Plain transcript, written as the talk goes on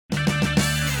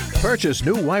Purchase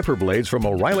new wiper blades from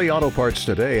O'Reilly Auto Parts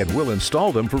today and we'll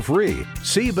install them for free.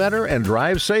 See better and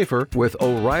drive safer with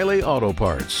O'Reilly Auto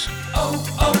Parts.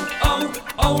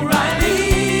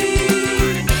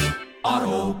 O'Reilly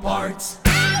Auto Parts.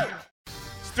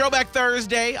 Throwback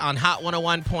Thursday on Hot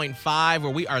 101.5,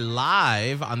 where we are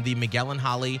live on the Miguel and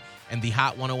Holly and the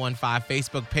Hot 101.5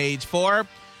 Facebook page for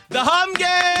the Hum Game!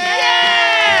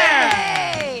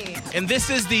 Yay! And this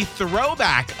is the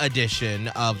throwback edition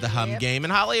of the Hum Game.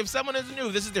 And Holly, if someone is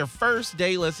new, this is their first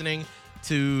day listening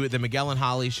to the Miguel and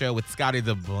Holly show with Scotty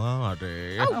the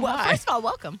Body. Oh, well, first of all,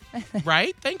 welcome.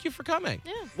 Right? Thank you for coming.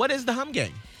 Yeah. What is the Hum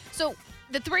Game? So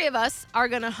the three of us are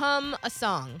going to hum a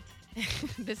song.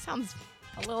 This sounds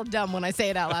a little dumb when I say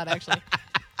it out loud, actually.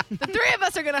 The three of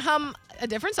us are going to hum a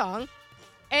different song,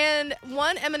 and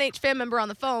one M&H fan member on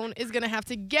the phone is going to have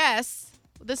to guess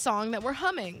the song that we're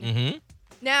humming. Mm-hmm.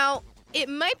 Now, it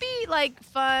might be like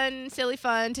fun, silly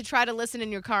fun to try to listen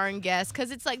in your car and guess because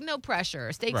it's like no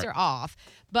pressure. Stakes are off.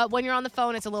 But when you're on the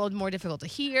phone, it's a little more difficult to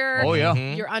hear. Oh, yeah.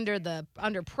 You're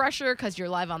under pressure because you're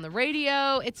live on the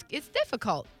radio. It's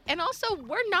difficult. And also,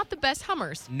 we're not the best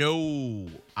hummers. No.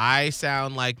 I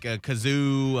sound like a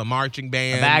kazoo, a marching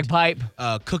band. A bagpipe.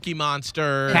 A Cookie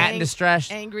Monster. Cat in distress.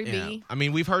 Angry bee. I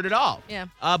mean, we've heard it all. Yeah.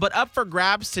 But up for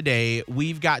grabs today,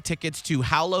 we've got tickets to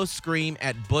Hallow Scream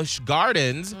at Busch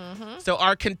Gardens. Mm-hmm. So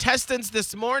our contestants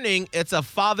this morning, it's a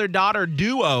father-daughter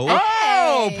duo.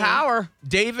 Oh, Hey. power.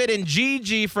 David and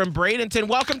Gigi from Bradenton.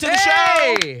 Welcome to the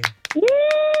show.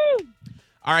 Woo!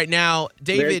 All right, now,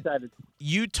 Very David, excited.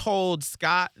 you told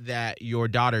Scott that your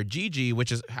daughter Gigi,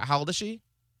 which is, how old is she?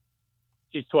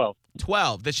 She's 12.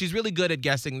 12, that she's really good at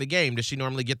guessing the game. Does she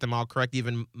normally get them all correct,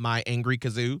 even my angry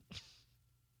kazoo?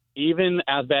 Even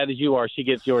as bad as you are, she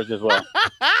gets yours as well.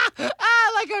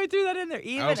 I like how you threw that in there.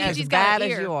 Even Okay. as Gigi's got bad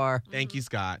an as ear. you are. Thank you,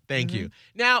 Scott. Thank you.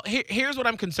 Now, here's what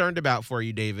I'm concerned about for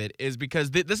you, David, is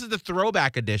because this is the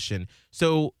throwback edition.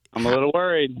 So I'm a little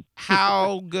worried.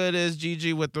 how good is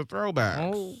Gigi with the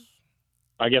throwbacks? Oh.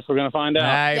 I guess we're going to find out.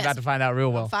 You're Yes. about to find out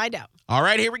real We'll well. find out. All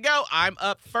right, here we go. I'm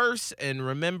up first. And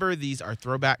remember, these are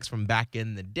throwbacks from back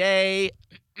in the day.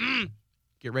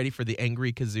 Get ready for the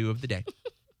angry kazoo of the day.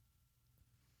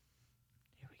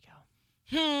 Here we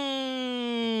go.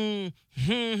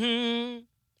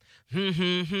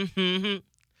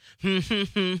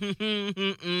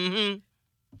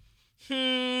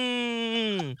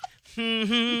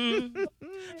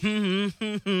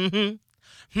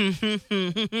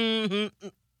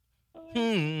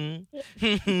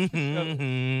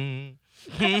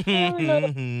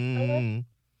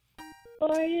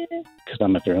 Because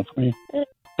I'm a thrill for you.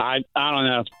 I don't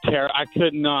know. Tara, I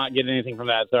could not get anything from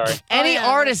that. Sorry. Any yeah.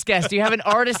 artist guess? Do you have an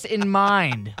artist in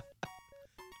mind?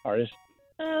 Artist.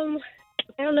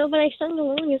 I don't know, but I sung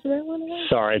along. Isn't that one of them?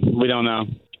 Sorry. We don't know.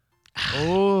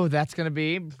 Oh, that's going to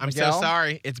be I'm so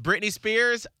sorry. It's Britney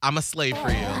Spears. I'm a slave for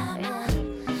you.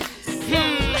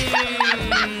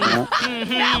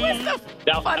 That was the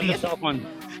That's a funniest. tough one.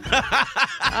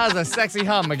 That was a sexy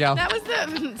hum, Miguel. That was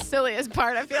the silliest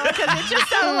part, I feel, because it just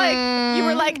sounded like you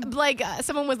were like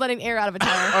someone was letting air out of a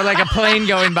tire. Or like a plane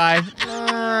going by.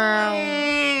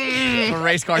 A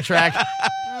race car track.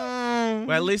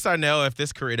 Well, at least I know if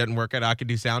this career doesn't work out, I can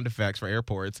do sound effects for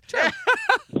airports.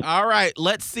 All right,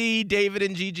 let's see, David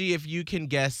and Gigi, if you can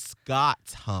guess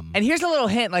Scott's hum. And here's a little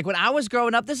hint. Like when I was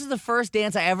growing up, this is the first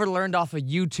dance I ever learned off of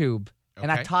YouTube.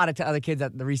 And I Okay. taught it to other kids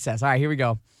at the recess. All right, here we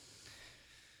go.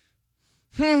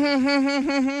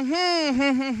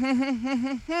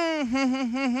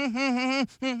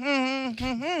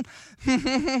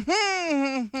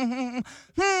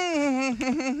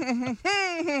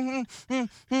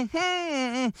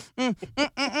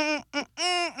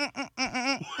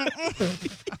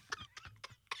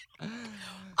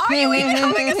 Are you even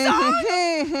humming a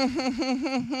song?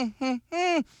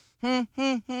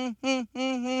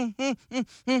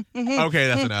 Okay,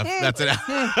 that's enough. That's enough.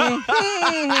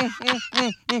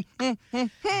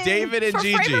 David and For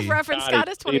frame Gigi. of reference, Scotty, Scott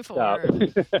is please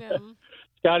 24. Yeah.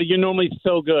 Scotty, you're normally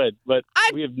so good, but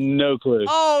we have no clue.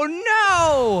 Oh,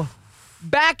 no.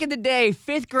 Back in the day,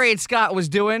 5th grade Scott was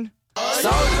doing...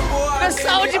 Soulja Boy. The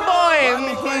Soulja Boy.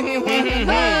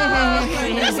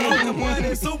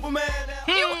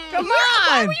 Come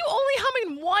Why on. were you only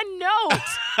humming one note?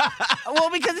 Well,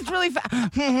 because it's really fast.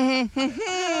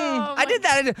 I did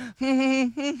that.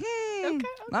 Okay.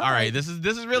 All right, this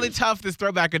is really tough, this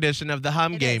throwback edition of the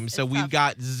Hum It Game. is. So It's we've tough.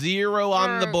 got 0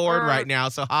 on the board right now.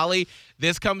 So, Holly,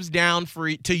 this comes down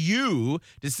to you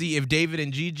to see if David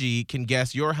and Gigi can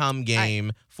guess your Hum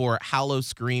Game for Hallow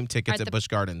Scream tickets All right, at Busch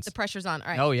Gardens. The pressure's on. All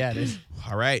right. Oh, yeah, it is.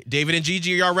 All right, David and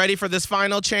Gigi, are y'all ready for this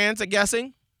final chance at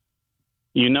guessing?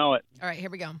 You know it. All right, here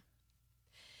we go.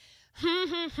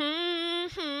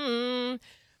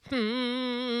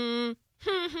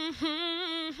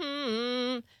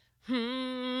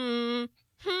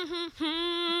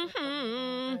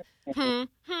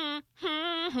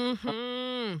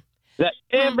 That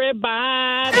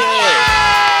everybody.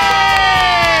 Hey!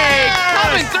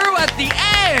 Coming through at the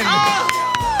end.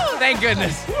 Thank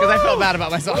goodness, because I felt bad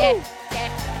about myself.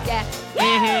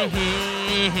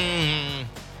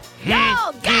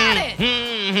 Y'all got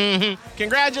it.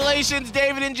 Congratulations,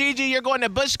 David and Gigi. You're going to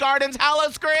Busch Gardens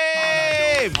Hollow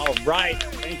Scream. All right.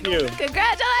 Thank you.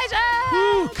 Congratulations.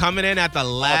 Woo, coming in at the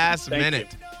last Thank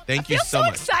minute. you. Thank I you feel so so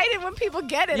much. excited when people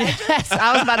get it. Yes,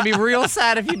 I was about to be real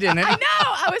sad if you didn't. I know.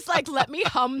 I was like, let me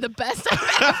hum the best I've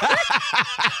ever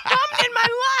hummed in my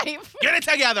life. Get it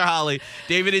together, Holly.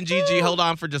 David and Gigi, hold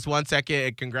on for just 1 second.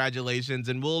 And congratulations.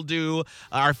 And we'll do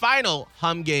our final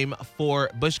hum game for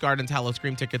Busch Gardens Hollow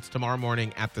Scream tickets tomorrow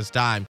morning at this time.